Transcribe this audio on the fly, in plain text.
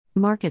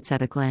Markets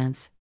at a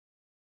glance.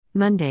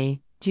 Monday,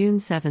 June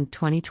 7,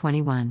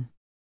 2021.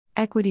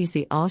 Equities.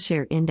 The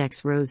all-share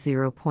index rose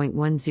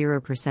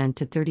 0.10%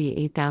 to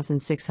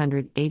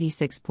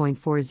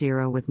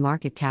 38,686.40 with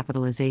market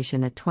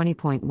capitalization at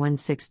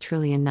 20.16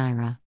 trillion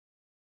naira.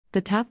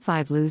 The top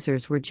 5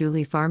 losers were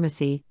Julie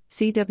Pharmacy,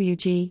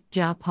 CWG,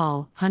 Ja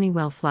Paul,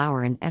 Honeywell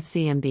Flour and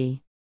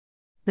FCMB.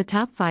 The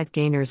top 5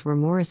 gainers were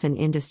Morrison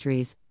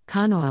Industries,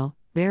 Conoil,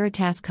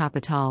 Veritas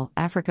Capital,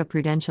 Africa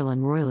Prudential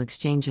and Royal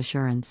Exchange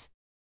Assurance.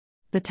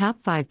 The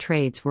top 5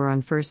 trades were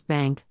on First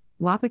Bank,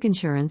 Wapik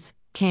Insurance,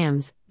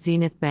 CAMS,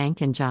 Zenith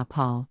Bank and Ja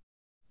Paul.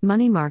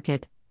 Money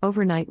market,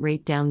 overnight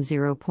rate down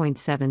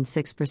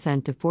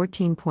 0.76% to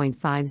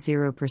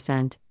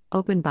 14.50%,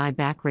 open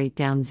buyback rate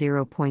down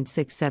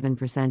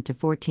 0.67% to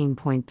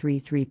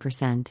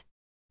 14.33%.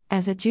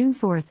 As at June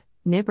 4,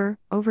 NIBOR,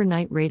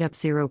 overnight rate up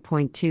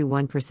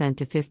 0.21%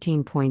 to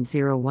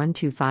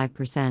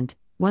 15.0125%,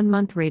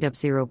 1-month rate up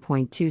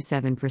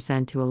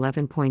 0.27% to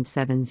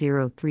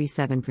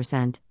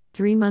 11.7037%,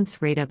 3 months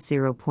rate up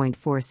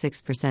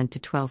 0.46% to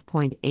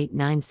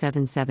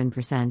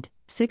 12.8977%,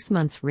 6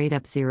 months rate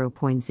up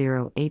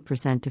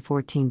 0.08% to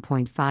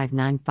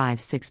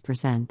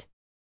 14.5956%.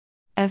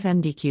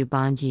 FMDQ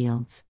bond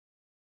yields.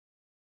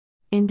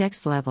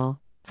 Index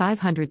level,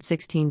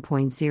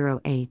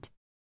 516.08.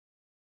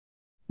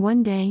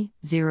 1 day,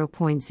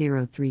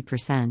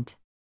 0.03%.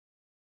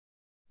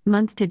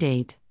 Month to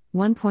date,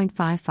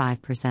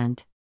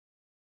 1.55%.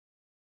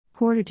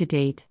 Quarter to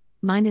date,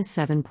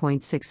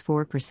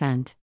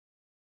 -7.64%.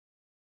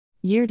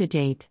 Year to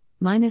date,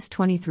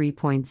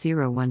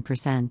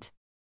 -23.01%.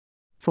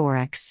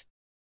 Forex.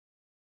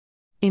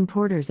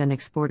 Importers and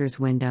exporters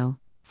window,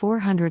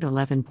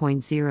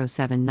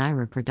 411.07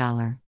 naira per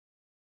dollar.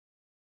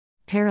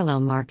 Parallel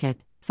market,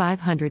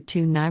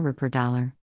 502 naira per dollar.